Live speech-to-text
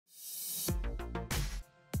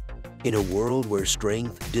In a world where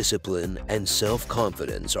strength, discipline, and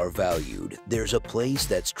self-confidence are valued, there's a place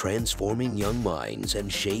that's transforming young minds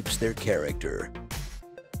and shapes their character.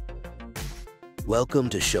 Welcome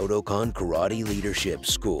to Shotokan Karate Leadership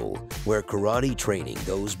School, where karate training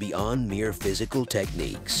goes beyond mere physical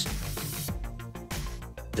techniques.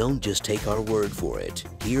 Don't just take our word for it.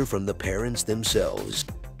 Hear from the parents themselves.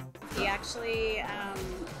 He actually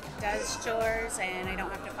does chores, and I don't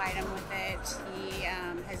have to fight him with it. He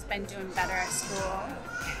has been doing better at school.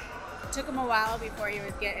 It took him a while before he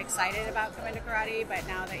would get excited about coming to karate, but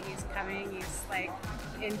now that he's coming, he's like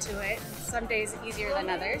into it. Some days easier than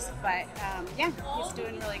others, but yeah, he's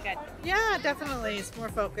doing really good. Yeah, definitely. He's more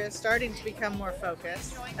focused, starting to become more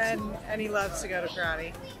focused, and he loves to go to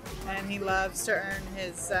karate, and he loves to earn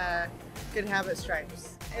his good habit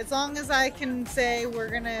stripes. As long as I can say you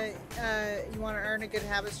want to earn a good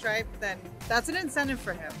habit stripe, then that's an incentive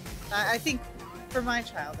for him. I think for my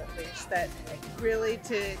child at least, that really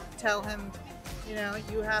to tell him,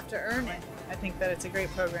 you have to earn it. I think that it's a great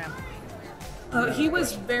program. He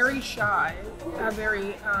was very shy,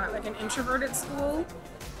 very like an introvert at school,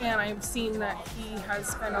 and I've seen that he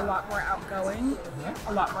has been a lot more outgoing,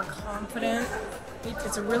 a lot more confident.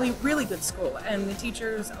 It's a really, really good school, and the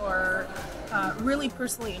teachers are really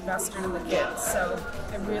personally invested in the kids, so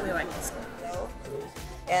I really like the school.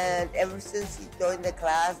 And ever since he joined the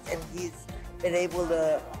class and he's been able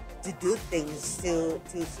to do things,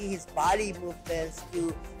 to see his body movements,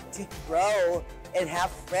 to grow and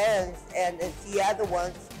have friends and see other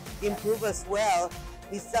ones improve as well,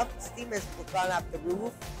 his self-esteem has gone up the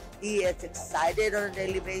roof. He is excited on a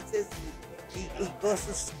daily basis. He goes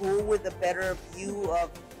to school with a better view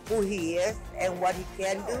of who he is and what he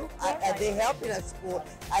can do. Are they helping at school?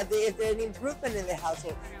 Is there an improvement in the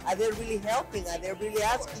household? Are they really helping? Are they really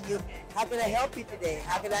asking you, how can I help you today?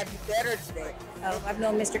 How can I be better today? I've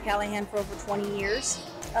known Mr. Callahan for over 20 years.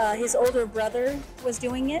 His older brother was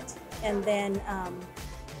doing it, and then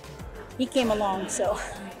he came along, so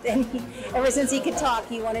then ever since he could talk,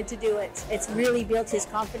 he wanted to do it. It's really built his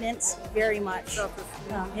confidence very much.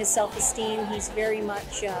 His self-esteem, he's very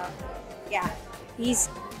much, he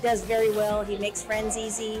does very well. He makes friends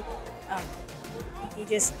easy.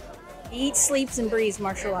 He eats, sleeps, and breathes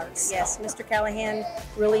martial arts. Yes, Mr. Callahan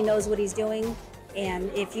really knows what he's doing,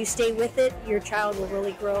 and if you stay with it, your child will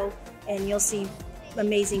really grow, and you'll see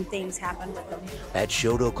amazing things happen with them. At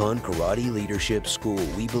Shotokan Karate Leadership School,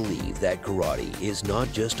 we believe that karate is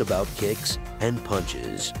not just about kicks and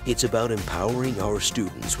punches. It's about empowering our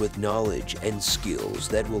students with knowledge and skills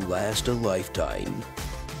that will last a lifetime.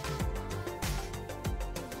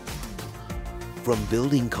 From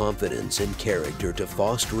building confidence and character to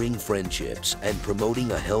fostering friendships and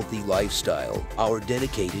promoting a healthy lifestyle, our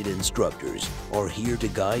dedicated instructors are here to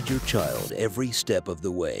guide your child every step of the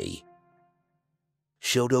way.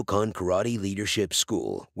 Shotokan Karate Leadership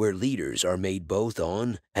School, where leaders are made both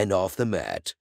on and off the mat.